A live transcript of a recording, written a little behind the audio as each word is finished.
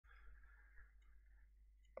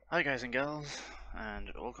Hi guys and gals,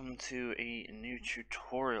 and welcome to a new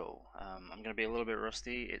tutorial. I'm going to be a little bit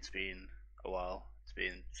rusty. It's been a while. It's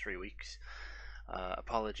been 3 weeks.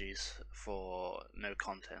 Apologies for no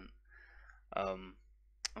content.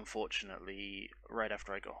 Unfortunately, right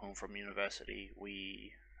after I got home from university,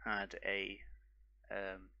 we had a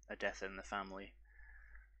death in the family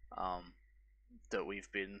that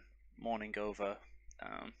we've been mourning over.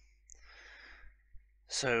 Um,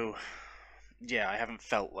 so yeah, I haven't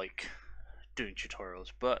felt like doing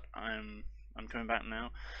tutorials, but I'm coming back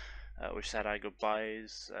now. We've said our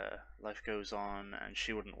goodbyes, life goes on, and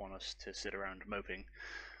she wouldn't want us to sit around moping.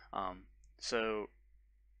 Um, so,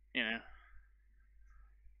 you know,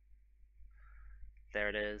 there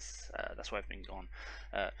it is. That's why I've been gone.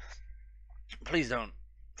 Uh, Please don't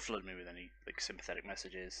flood me with any sympathetic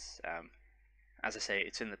messages. As I say,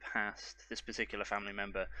 it's in the past. This particular family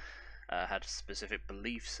member had specific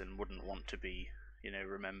beliefs and wouldn't want to be,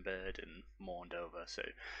 remembered and mourned over. So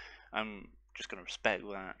I'm just going to respect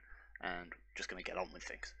that and just going to get on with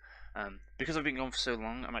things. Because I've been gone for so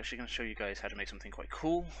long, I'm actually going to show you guys how to make something quite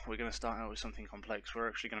cool. We're going to start out with something complex. We're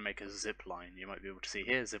actually going to make a zipline. You might be able to see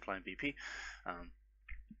here, zipline BP.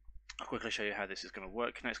 I'll quickly show you how this is going to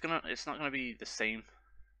work. Now it's not going to be the same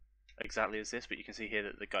exactly as this, but you can see here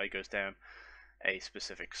that the guy goes down a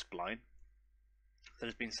specific spline that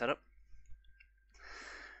has been set up,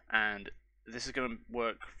 and this is going to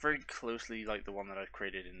work very closely like the one that I've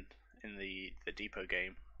created in the depot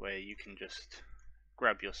game, where you can just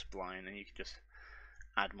grab your spline and you can just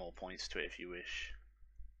add more points to it if you wish,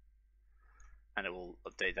 and it will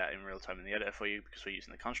update that in real time in the editor for you because we're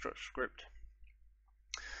using the construct script.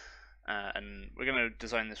 And we're going to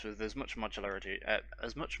design this with as much modularity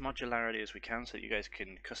as we can, so that you guys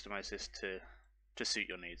can customize this to suit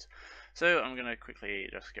your needs. So I'm going to quickly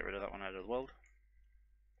just get rid of that one out of the world.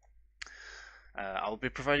 I'll be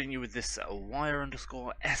providing you with this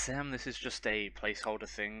wire_SM. This is just a placeholder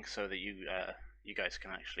thing so that you guys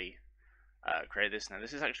can actually create this. Now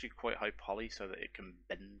this is actually quite high poly so that it can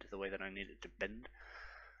bend the way that I need it to bend.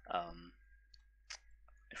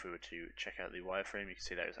 If we were to check out the wireframe, you can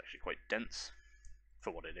see that it's actually quite dense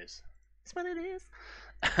for what it is. It's what it is.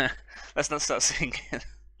 Let's not start singing.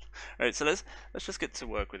 Alright, so let's just get to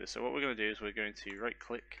work with this. So what we're going to do is we're going to right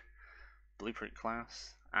click, blueprint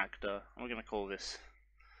class, actor, and we're going to call this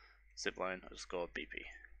zipline_BP.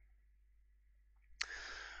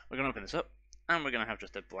 We're going to open this up, and we're going to have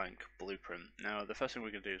just a blank blueprint. Now the first thing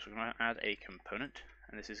we're going to do is we're going to add a component,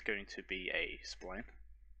 and this is going to be a spline.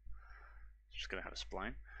 Just going to have a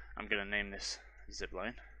spline. I'm going to name this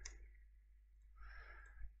zipline.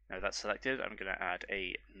 Now that's selected, I'm going to add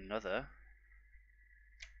another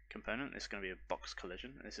component. This is going to be a box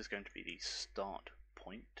collision, and this is going to be the start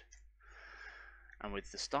point. And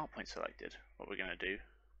with the start point selected, what we're going to do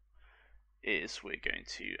is we're going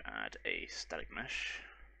to add a static mesh,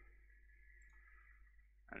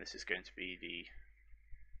 and this is going to be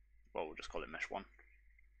we'll just call it mesh 1.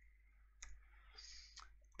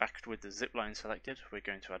 Back with the zipline selected, we're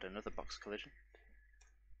going to add another box collision.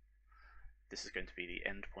 This is going to be the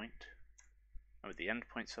end point, and with the end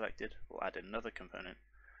point selected, we'll add another component,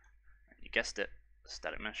 and you guessed it,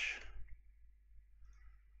 static mesh,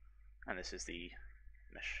 and this is the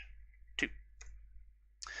mesh 2.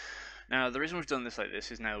 Now the reason we've done this like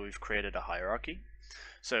this is now we've created a hierarchy.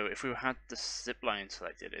 So if we had the zipline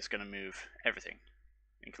selected, it's going to move everything,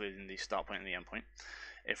 including the start point and the end point.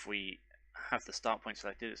 If we have the start point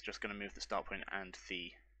selected, it's just going to move the start point and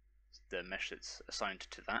the mesh that's assigned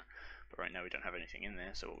to that. But right now we don't have anything in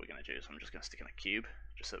there, so what we're going to do is I'm just going to stick in a cube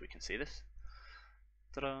just so that we can see this.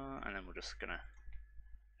 Ta-da! And then we're just going to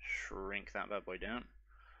shrink that bad boy down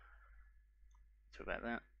to about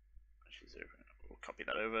that. We'll copy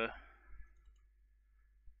that over.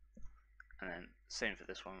 And then same for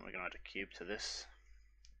this one, we're going to add a cube to this.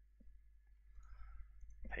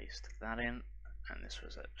 Paste that in, and this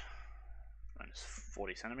was at minus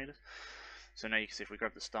 40 centimeters. So now you can see if we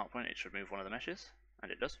grab the start point, it should move one of the meshes,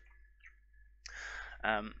 and it does.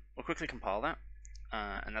 We'll quickly compile that,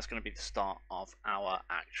 and that's going to be the start of our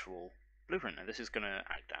actual blueprint. And this is going to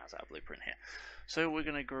act as our blueprint here. So we're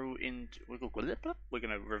going to we're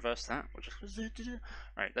going to reverse that. We'll just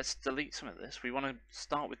right. Let's delete some of this. We want to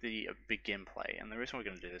start with the begin play, and the reason we're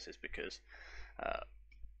going to do this is because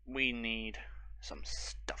we need some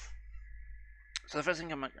stuff. So the first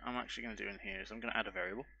thing I'm actually going to do in here is I'm going to add a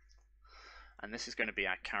variable, and this is going to be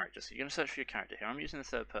our character. So you're going to search for your character here. I'm using the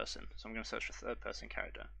third person, so I'm going to search for third person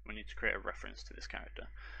character. We need to create a reference to this character.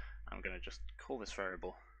 I'm going to just call this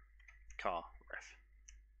variable car ref.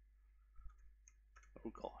 Oh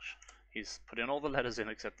gosh, He's putting all the letters in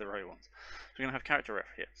except the right ones. So we're going to have character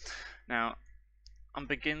ref here. Now, on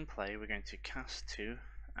begin play, we're going to cast to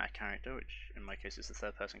our character, which in my case is the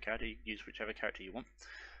third person character. You can use whichever character you want.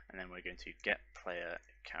 And then we're going to get player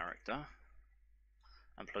character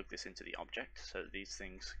and plug this into the object so that these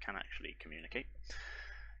things can actually communicate.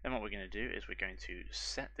 Then what we're going to do is we're going to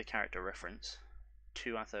set the character reference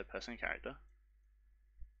to our third person character.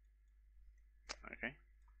 Okay.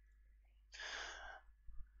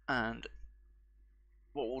 And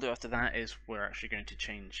what we'll do after that is we're actually going to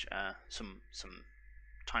change some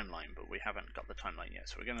timeline, but we haven't got the timeline yet,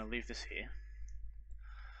 so we're going to leave this here.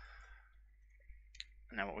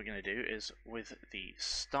 Now what we're going to do is, with the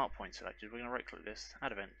start point selected, we're going to right click this,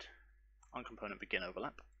 add event, on component begin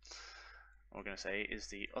overlap. What we're going to say is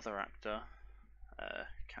the other actor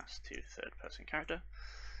cast to third person character.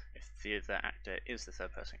 If the other actor is the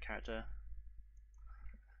third person character,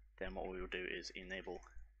 then what we will do is enable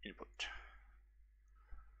input.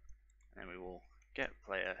 And we will get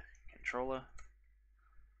player controller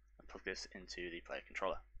and plug this into the player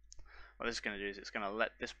controller. What this is going to do is it's going to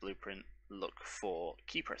let this blueprint look for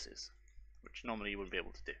key presses, which normally you wouldn't be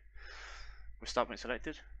able to do. With start point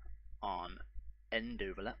selected, on end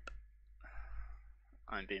overlap,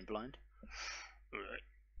 I'm being blind.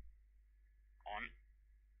 On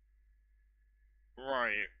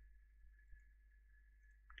right.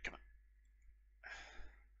 Come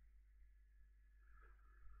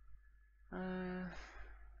on.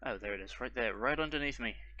 Oh, there it is, right there, right underneath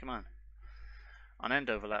me. Come on. On end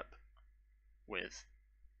overlap with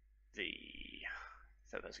the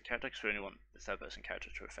third person character, because we only want the third person character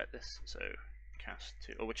to affect this. So cast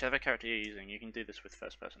to, or whichever character you're using, you can do this with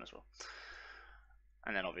first person as well.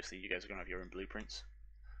 And then obviously you guys are going to have your own blueprints.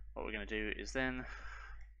 What we're going to do is then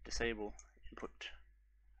disable input,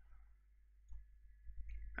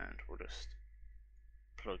 and we'll just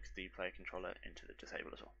plug the player controller into the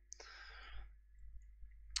disable as well.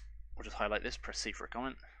 We'll just highlight this, press C for a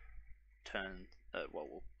comment, turn, well,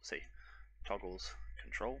 we'll see, toggles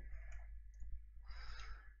control.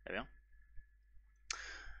 There we are.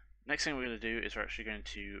 Next thing we're going to do is we're actually going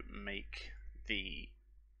to make the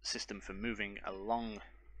system for moving along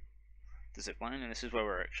the zipline, and this is where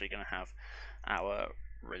we're actually going to have our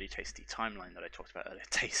really tasty timeline that I talked about earlier.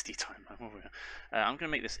 Tasty timeline. I'm going to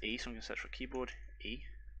make this E, so I'm going to search for keyboard E.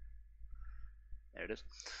 There it is.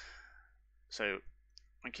 So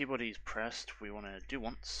when keyboard E is pressed, we want to do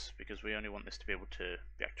once, because we only want this to be able to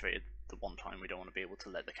be activated the one time. We don't want to be able to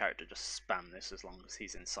let the character just spam this as long as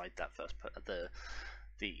he's inside that first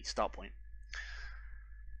the start point.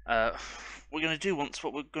 We're going to do once.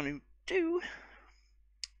 What we're going to do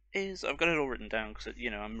is, I've got it all written down because,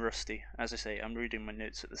 you know, I'm rusty. As I say, I'm reading my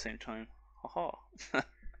notes at the same time. Haha.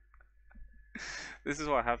 This is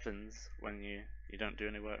what happens when you don't do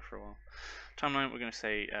any work for a while. Timeline, we're going to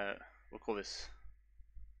say, we'll call this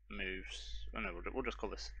moves. Oh no, we'll just call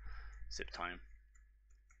this zip time.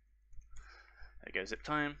 There you go, zip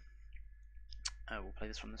time. We'll play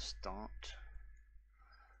this from the start.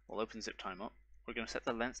 We'll open zip time up. We're going to set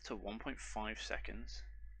the length to 1.5 seconds.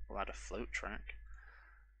 We'll add a float track.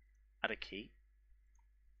 Add a key.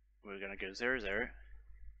 We're going to go 0, 0.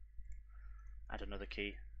 Add another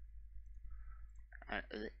key. Add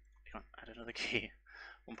another key.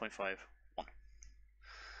 1.5, 1.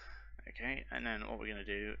 Okay, and then what we're going to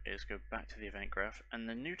do is go back to the event graph, and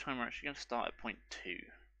the new time we're actually going to start at point 2.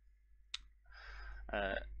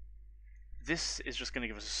 This is just going to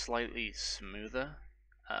give us a slightly smoother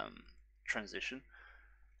transition.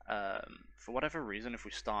 For whatever reason, if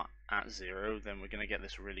we start at 0, then we're going to get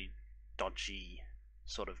this really dodgy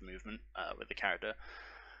sort of movement with the character.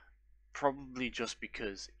 Probably just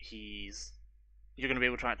because you're going to be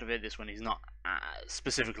able to activate this when he's not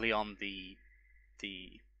specifically on the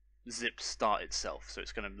zip start itself, so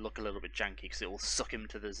it's going to look a little bit janky because it will suck him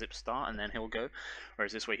to the zip start and then he'll go,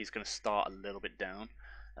 whereas this way he's going to start a little bit down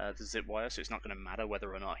the zip wire, so it's not going to matter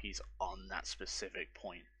whether or not he's on that specific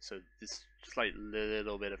point. So it's just like a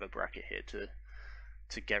little bit of a bracket here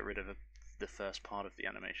to get rid of the first part of the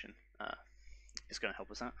animation. It's going to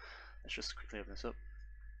help us out. Let's just quickly open this up.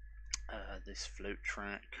 This float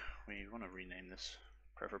track, we want to rename this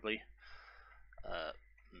preferably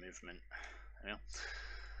movement. There we go.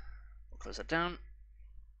 We'll close that down.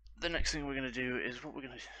 The next thing we're going to do is we're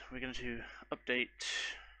going to update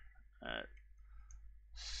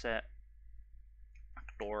set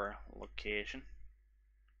actor location.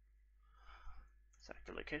 Set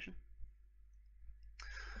actor location.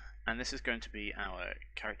 And this is going to be our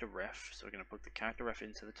character ref, so we're going to plug the character ref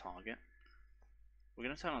into the target. We're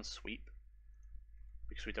going to turn on sweep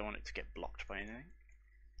because we don't want it to get blocked by anything.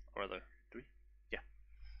 Or other, do we? Yeah.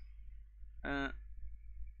 Yeah.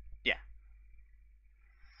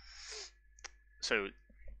 So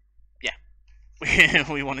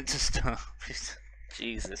yeah, we want it to stop.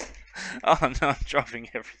 Jesus. Oh no, I'm dropping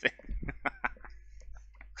everything.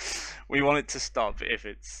 We want it to stop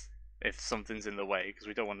if something's in the way, because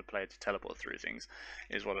we don't want the player to teleport through things,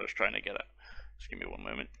 is what I was trying to get at. Just give me one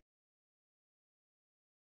moment.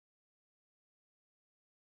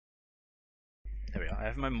 There we are. I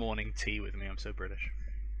have my morning tea with me. I'm so British.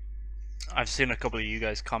 I've seen a couple of you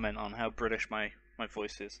guys comment on how British my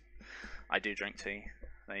voice is. I do drink tea.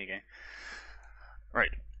 There you go.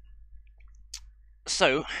 Right.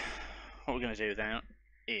 So, what we're going to do now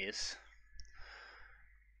is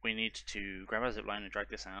we need to grab our zipline and drag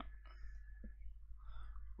this out.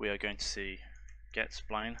 We are going to see get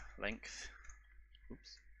spline length.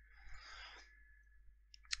 Oops.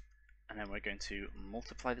 And then we're going to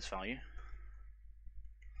multiply this value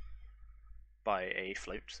by a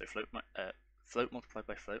float. So float multiplied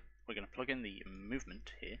by float. We're going to plug in the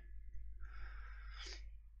movement here.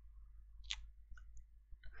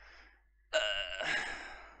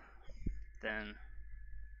 Then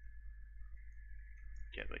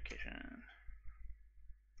get location,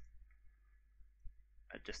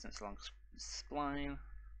 a distance along spline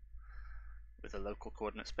with a local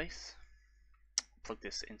coordinate space. Plug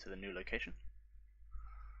this into the new location.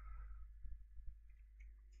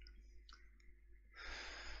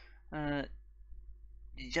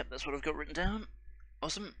 Yep, that's what I've got written down.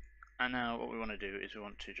 Awesome. And now what we want to do is we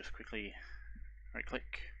want to just quickly right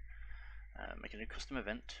click, make a new custom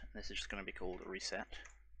event. This is just going to be called reset.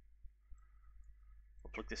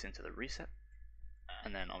 We'll plug this into the reset,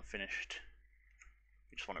 and then on finished,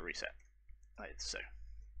 we just want to reset, like so.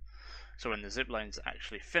 So when the zipline's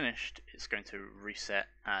actually finished, it's going to reset,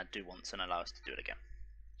 do once, and allow us to do it again.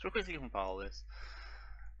 So we'll quickly compile this,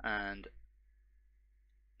 and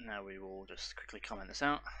now we will just quickly comment this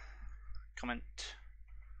out. Comment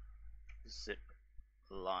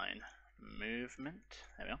zipline movement.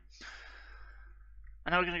 There we are.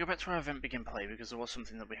 And now we're going to go back to our event begin play, because there was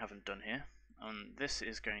something that we haven't done here. This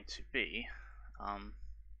is going to be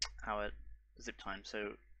our zip time.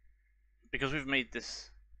 So because we've made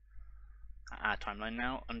this our timeline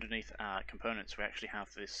now, underneath our components we actually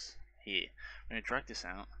have this here. We're going to drag this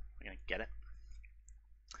out, we're going to get it,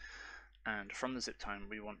 and from the zip time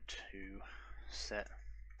we want to set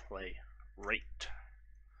play rate.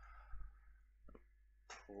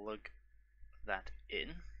 Plug that in,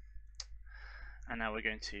 and now we're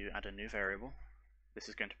going to add a new variable. This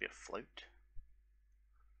is going to be a float.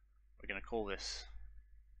 We're going to call this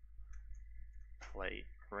play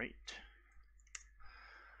rate.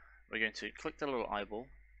 We're going to click the little eyeball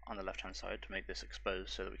on the left hand side to make this exposed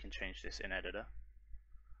so that we can change this in editor,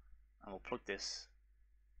 and we'll plug this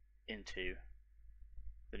into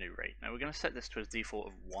the new rate. Now we're going to set this to a default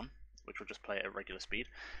of 1, which will just play it at regular speed.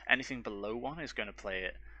 Anything below 1 is going to play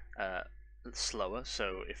it slower,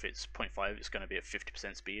 so if it's 0.5 it's going to be at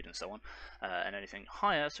 50% speed and so on, and anything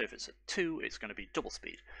higher, so if it's at 2 it's going to be double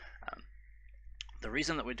speed. The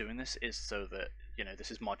reason that we're doing this is so that, you know,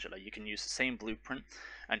 this is modular. You can use the same blueprint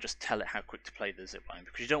and just tell it how quick to play the zipline,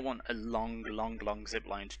 because you don't want a long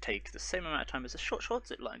zipline to take the same amount of time as a short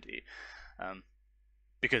zipline, do you?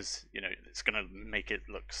 Because, you know, it's going to make it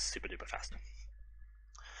look super duper fast.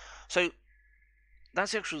 So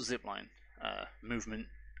that's the actual zipline movement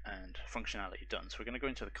and functionality done. So we're going to go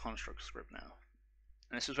into the construct script now,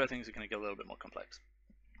 and this is where things are going to get a little bit more complex.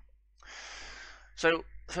 So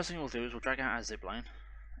the first thing we'll do is we'll drag out our zipline,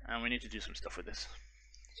 and we need to do some stuff with this.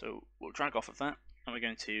 So we'll drag off of that, and we're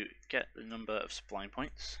going to get the number of spline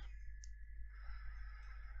points,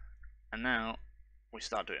 and now we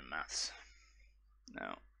start doing maths.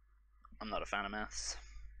 Now, I'm not a fan of maths.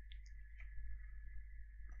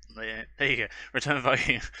 There you go. Return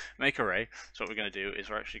value, make array. So what we're going to do is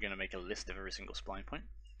we're actually going to make a list of every single spline point,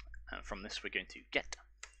 and from this we're going to get.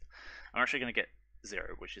 I'm actually going to get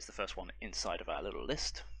 0, which is the first one inside of our little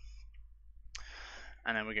list,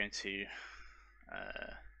 and then we're going to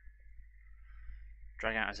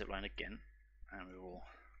drag out our zipline again, and we will.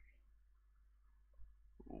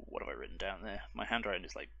 What have I written down there? My handwriting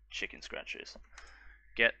is like chicken scratches.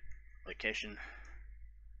 Get location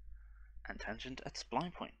and tangent at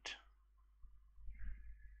spline point.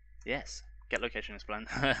 Yes, get location and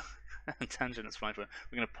spline and tangent at spline point.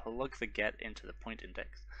 We're going to plug the get into the point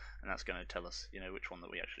index, and that's going to tell us, you know, which one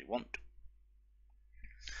that we actually want.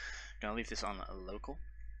 Going to leave this on a local,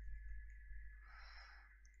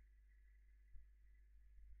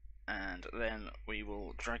 and then we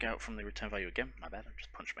will drag out from the return value again. My bad, I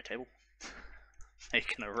just punched my table.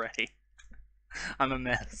 Make an array. I'm a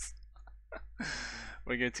mess.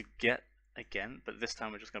 We're going to get again, but this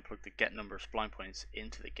time we're just going to plug the get number of spline points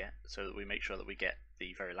into the get, so that we make sure that we get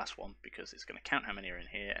the very last one, because it's going to count how many are in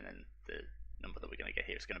here, and then the number that we're going to get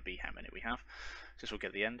here is going to be how many we have. So this will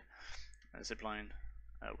get the end. Zipline,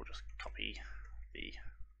 we'll just copy the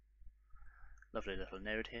lovely little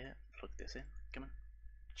node here, plug this in, come on,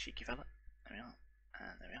 cheeky fella, there we are,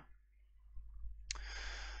 and there we are.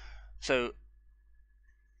 So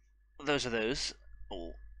those are those,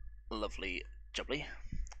 all lovely jubbly.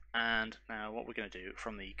 And now what we're going to do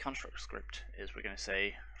from the construct script is we're going to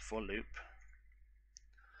say for loop,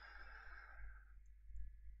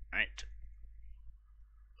 right,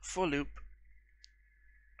 for loop,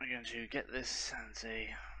 we're going to get this and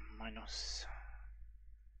say minus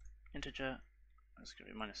integer, that's going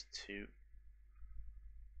to be minus 2,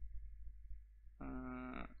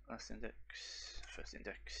 last index, first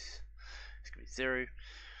index, it's going to be 0,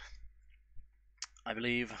 I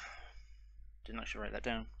believe. Didn't actually write that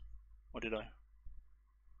down, or did I?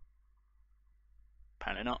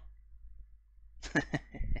 Apparently not.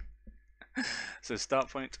 So start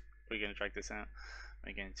point, we're going to drag this out,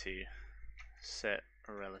 we're going to set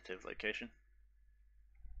a relative location,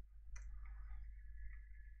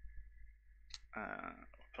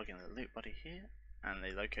 plug in the loop body here, and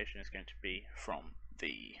the location is going to be from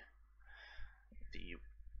the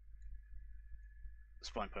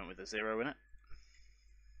spline point with a 0 in it,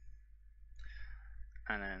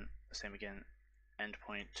 and then the same again,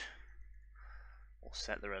 endpoint, we'll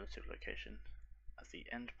set the relative location of the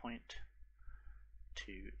endpoint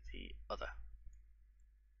to the other.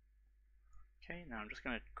 Okay, now I'm just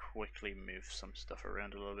going to quickly move some stuff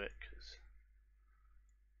around a little bit, because,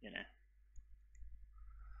 you know,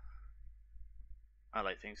 I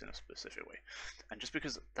like things in a specific way, and just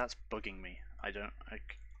because that's bugging me,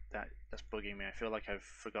 that's bugging me. I feel like I've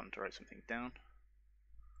forgotten to write something down.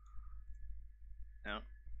 No,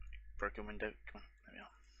 broken window. Come on, there we are.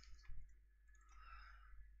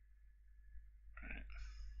 Right.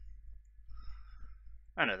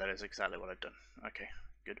 I know that is exactly what I've done. Okay,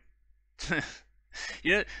 good.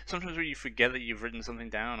 You know, sometimes when you forget that you've written something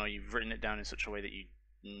down, or you've written it down in such a way that you're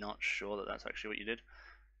not sure that that's actually what you did.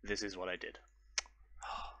 This is what I did.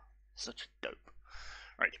 Such dope.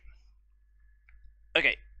 Right.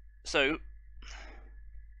 Okay, so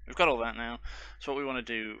we've got all that now. So what we want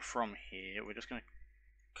to do from here, we're just going to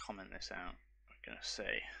comment this out. We're going to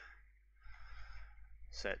say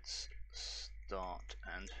sets start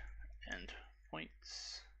and end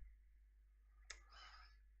points.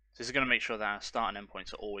 So this is going to make sure that our start and end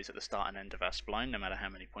points are always at the start and end of our spline, no matter how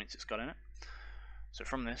many points it's got in it. So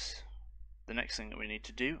from this, the next thing that we need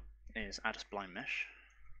to do is add a spline mesh.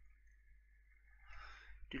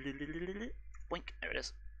 Boink, there it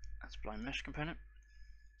is. That's spline mesh component.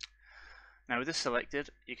 Now with this selected,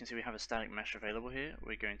 you can see we have a static mesh available here.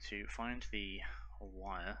 We're going to find the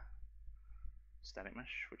wire static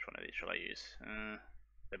mesh. Which one of these shall I use?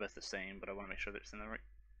 They're both the same, but I want to make sure that it's in the right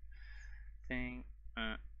thing.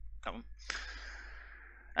 That one.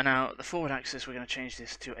 And now the forward axis, we're going to change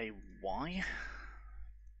this to a Y.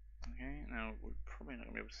 Okay, now we're probably not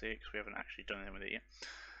going to be able to see it because we haven't actually done anything with it yet.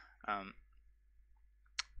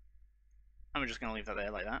 And we're just going to leave that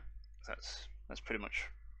there like that. That's pretty much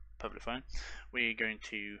perfectly fine. We're going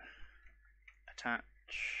to attach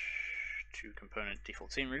to component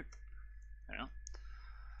default scene root. There we are.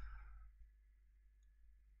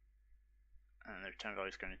 And the return value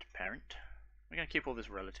is going into parent. We're going to keep all this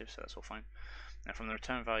relative, so that's all fine. Now from the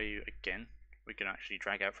return value again, we can actually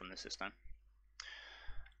drag out from this time.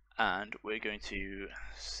 And we're going to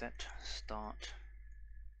set start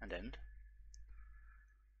and end.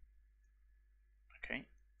 Okay.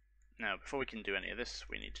 Now before we can do any of this,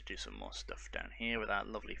 we need to do some more stuff down here with our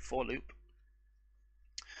lovely for loop.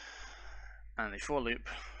 And the for loop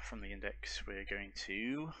from the index, we're going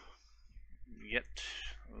to get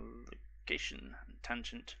location and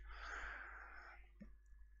tangent.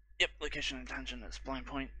 Yep, location and tangent at spline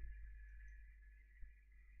point.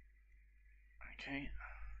 Okay.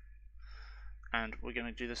 And we're going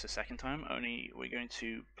to do this a second time, only we're going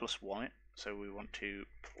to plus 1 it. So we want to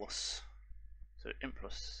plus, so in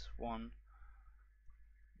plus 1,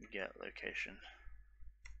 we get location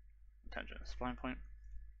and tangent at spline point.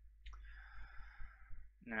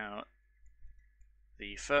 Now,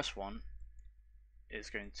 the first one is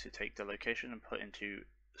going to take the location and put into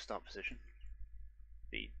start position.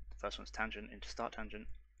 The first one's tangent into start tangent.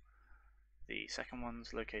 The second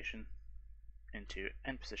one's location into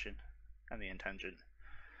end position, and the end tangent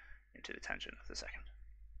into the tangent of the second.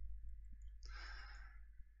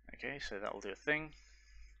 Okay, so that will do a thing.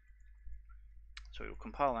 So we'll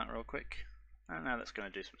compile that real quick, and now that's going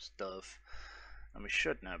to do some stuff. And we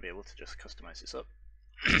should now be able to just customize this up.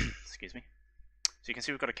 Excuse me. So you can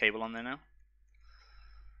see we've got a cable on there now.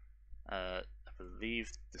 I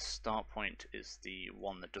believe the start point is the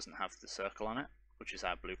one that doesn't have the circle on it, which is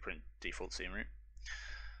our blueprint default seam route.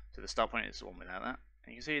 So the start point is the one without that.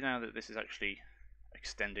 And you can see now that this is actually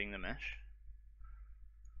extending the mesh.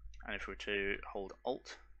 And if we were to hold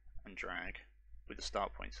Alt and drag with the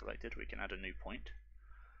start point selected, we can add a new point.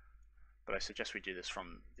 But I suggest we do this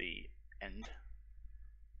from the end,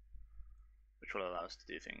 which will allow us to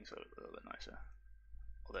do things a little bit nicer.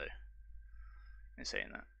 Although, in saying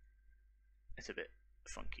that, it's a bit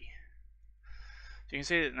funky. So you can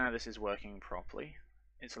see that now this is working properly.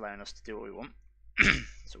 It's allowing us to do what we want.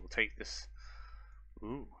 So we'll take this.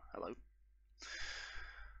 Ooh, hello.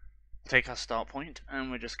 Take our start point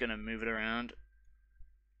and we're just going to move it around.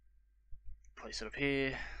 Place it up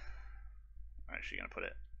here. I'm actually going to put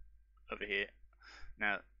it over here.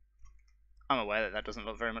 Now, I'm aware that that doesn't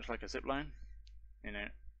look very much like a zipline. You know,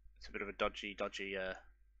 it's a bit of a dodgy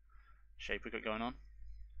shape we've got going on.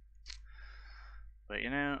 But you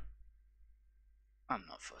know, I'm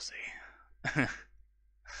not fussy.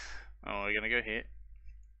 Oh, we're going to go here.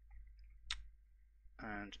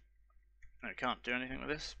 And no, we can't do anything with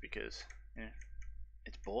this because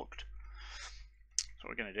it's balked. So what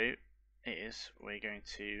we're going to do is we're going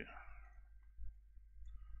to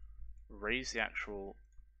raise the actual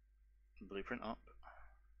blueprint up,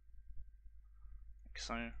 like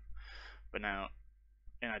so. But now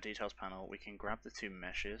in our details panel we can grab the two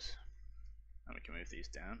meshes and we can move these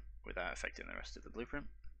down without affecting the rest of the blueprint.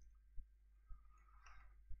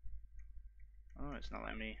 Oh, it's not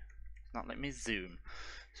letting me zoom.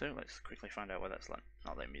 So let's quickly find out why that's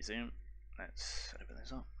not letting me zoom. Let's open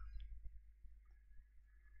this up.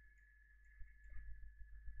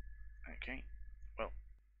 Okay, well,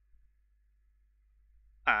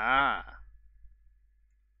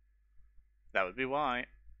 that would be why.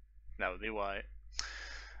 That would be why.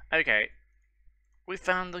 Okay, we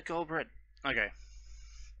found the culprit. Okay,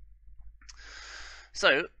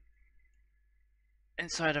 so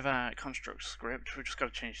inside of our construct script, we've just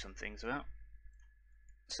got to change some things about.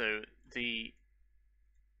 So the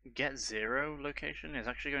get 0 location is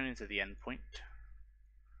actually going into the endpoint,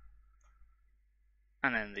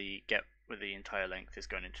 and then the get with the entire length is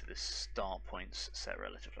going into the start point's set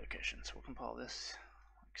relative location. So we'll compile this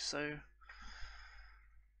like so,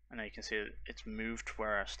 and now you can see that it's moved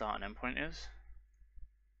where our start and endpoint is.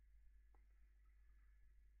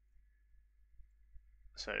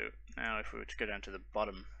 So now if we were to go down to the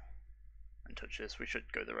bottom and touch this, we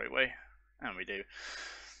should go the right way, and we do.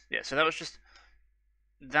 Yeah, so that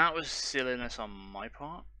was silliness on my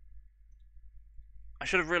part. I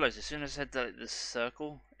should have realised as soon as I said that the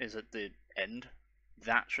circle is at the end,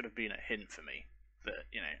 that should have been a hint for me that,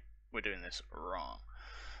 you know, we're doing this wrong.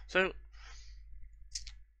 So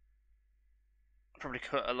I'll probably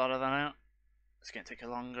cut a lot of that out. It's going to take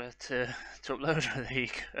longer to upload. There you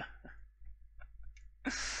go.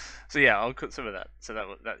 So yeah, I'll cut some of that. So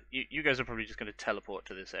that you guys are probably just going to teleport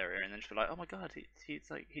to this area and then just be like, oh my god, he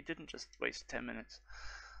didn't just waste 10 minutes.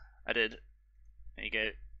 I did. There you go.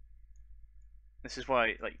 This is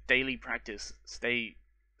why, like, daily practice. Stay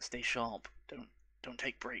sharp. Don't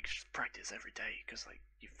take breaks. Just practice every day because like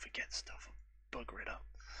you forget stuff, bugger it up.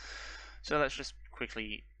 So let's just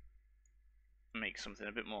quickly make something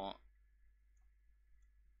a bit more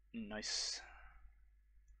nice.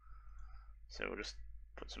 So we'll just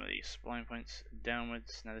put some of these spline points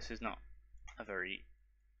downwards. Now this is not a very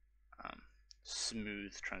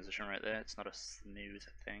smooth transition right there. It's not a smooth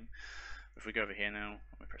thing. If we go over here now,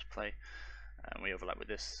 we press play, and we overlap with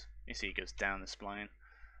this, you see it goes down the spline.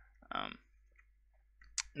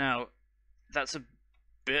 Now that's a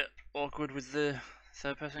bit awkward with the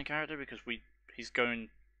third person character because he's going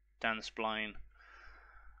down the spline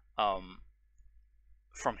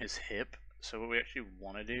from his hip. So what we actually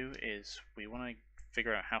want to do is we want to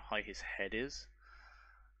figure out how high his head is,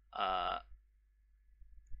 and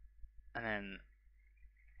then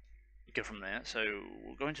go from there. So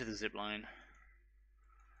we'll go into the zipline,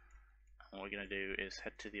 and what we're going to do is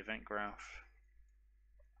head to the event graph.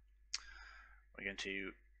 We're going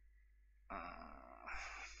to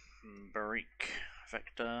break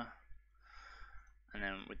vector, and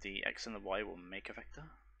then with the x and the y we'll make a vector.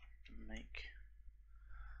 Make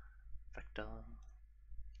vector.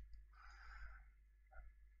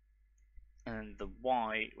 And the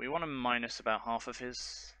y, we want to minus about half of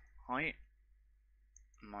his height.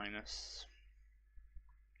 Minus.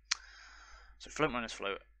 So float minus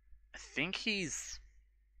float. I think he's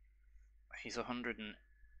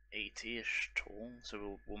 180-ish tall,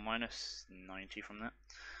 so we'll minus 90 from that.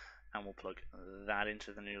 and we'll plug that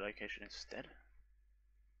into the new location instead.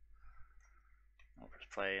 I'll press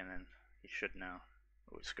play, and then he should now.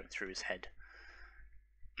 Oh, it's going through his head.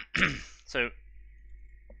 So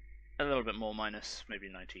a little bit more, minus maybe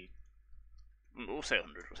 90. We'll say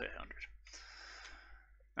 100. We'll say 100.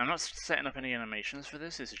 I'm not setting up any animations for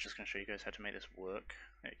this. This is just going to show you guys how to make this work.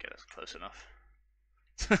 There you go. That's close enough.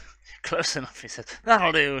 Close enough, he said.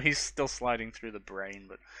 That'll do. He's still sliding through the brain,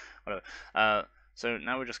 but whatever. So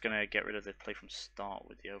now we're just going to get rid of the play from start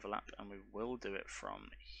with the overlap, and we will do it from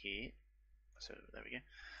here. So there we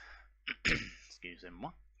go.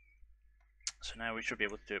 Excusez-moi. So now we should be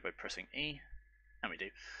able to do it by pressing E, and we do.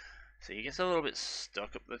 So he gets a little bit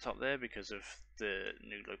stuck up the top there because of the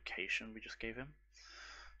new location we just gave him.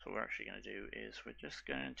 So what we're actually going to do is we're just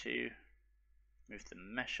going to move the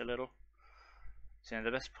mesh a little. So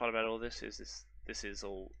the best part about all this is this is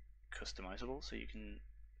all customizable, so you can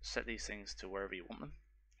set these things to wherever you want them.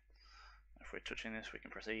 If we're touching this, we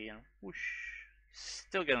can press E and whoosh.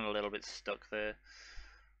 Still getting a little bit stuck there.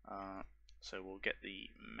 So we'll get the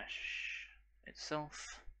mesh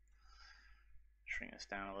itself, shrink this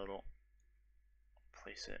down a little,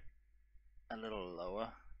 place it a little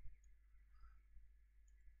lower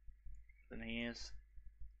than he is,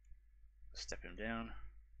 step him down.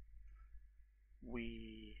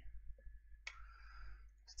 We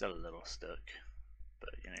still a little stuck, but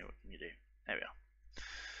you know what can you do? There we are.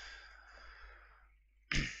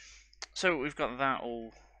 So we've got that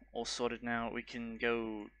all sorted now. We can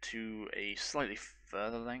go to a slightly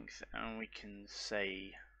further length, and we can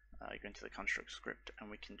say go into the construct script, and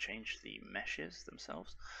we can change the meshes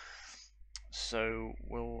themselves. So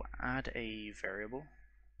we'll add a variable,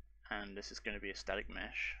 and this is going to be a static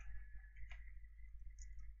mesh.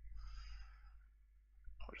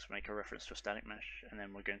 I'll just make a reference to a static mesh, and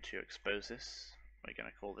then we're going to expose this. We're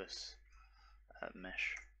going to call this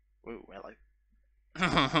mesh. Ooh, well, like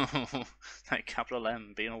capital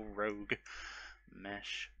M being all rogue.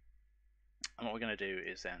 Mesh. And what we're going to do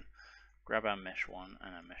is then grab our mesh 1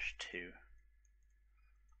 and our mesh 2,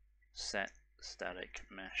 set static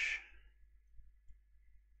mesh.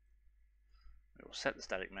 We will set the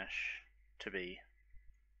static mesh to be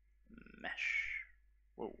mesh.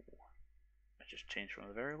 Whoa. I just changed one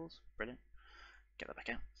of the variables. Brilliant. Get that back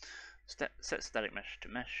out. Set static mesh to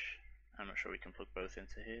mesh. I'm not sure we can plug both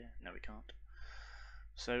into here. No, we can't.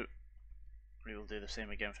 So we will do the same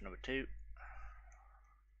again for number 2.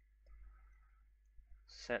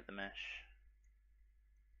 Set the mesh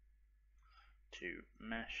to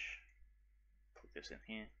mesh. Plug this in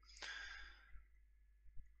here.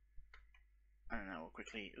 And now we'll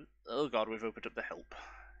quickly. Oh god, we've opened up the help.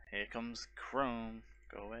 Here comes Chrome.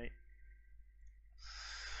 Go away.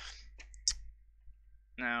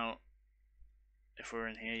 Now, if we're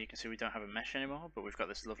in here, you can see we don't have a mesh anymore, but we've got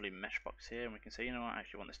this lovely mesh box here, and we can say, you know what, I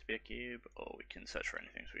actually want this to be a cube, or we can search for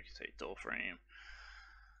anything. So we can say door frame.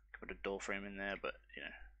 Put a door frame in there, but you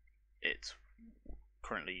know, it's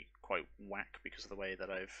currently quite whack because of the way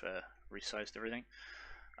that I've resized everything.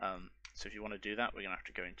 So if you want to do that, we're going to have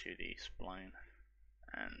to go into the spline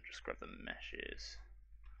and just grab the meshes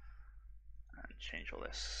and change all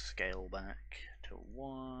this scale back to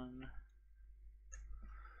 1.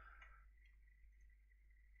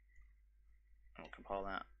 And we'll compile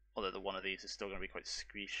that, although the one of these is still going to be quite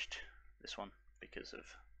squished, this one, because of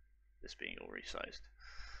this being all resized.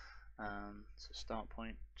 So start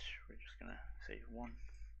point, we're just going to say 1,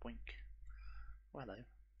 boink. Well, hello.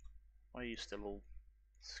 Why are you still all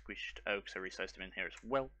squished? Oh, because I resized them in here as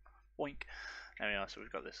well. Boink. There we are, so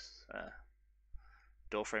we've got this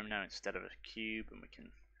door frame now instead of a cube, and we can,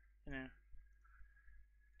 you know,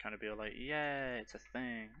 kind of be all like, yeah, it's a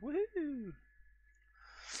thing. Woohoo!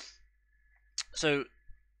 So,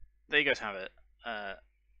 there you guys have it.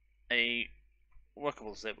 A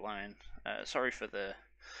workable zipline. Sorry for the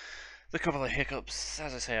couple of hiccups.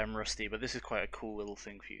 As I say, I'm rusty, but this is quite a cool little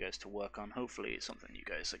thing for you guys to work on. Hopefully it's something you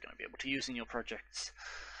guys are going to be able to use in your projects.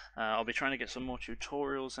 I'll be trying to get some more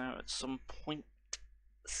tutorials out at some point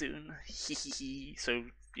soon. So,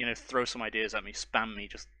 you know, throw some ideas at me, spam me,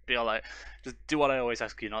 just be all like, just do what I always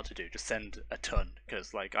ask you not to do, just send a ton,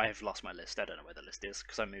 because like I have lost my list. I don't know where the list is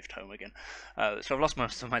because I moved home again, so I've lost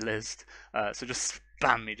most of my list. So just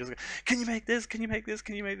spam me, just go, can you make this, can you make this,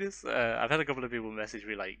 can you make this? I've had a couple of people message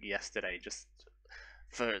me like yesterday just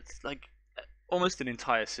for like almost an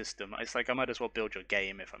entire system. It's like I might as well build your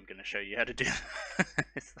game if I'm going to show you how to do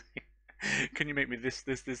it's like, can you make me this,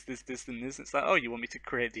 and this? It's like, oh, you want me to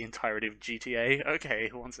create the entirety of GTA? Okay,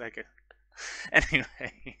 1 second.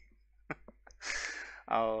 Anyway,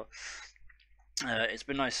 it's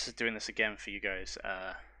been nice doing this again for you guys.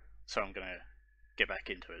 So I'm gonna get back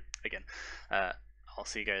into it again. Uh, I'll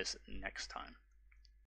see you guys next time.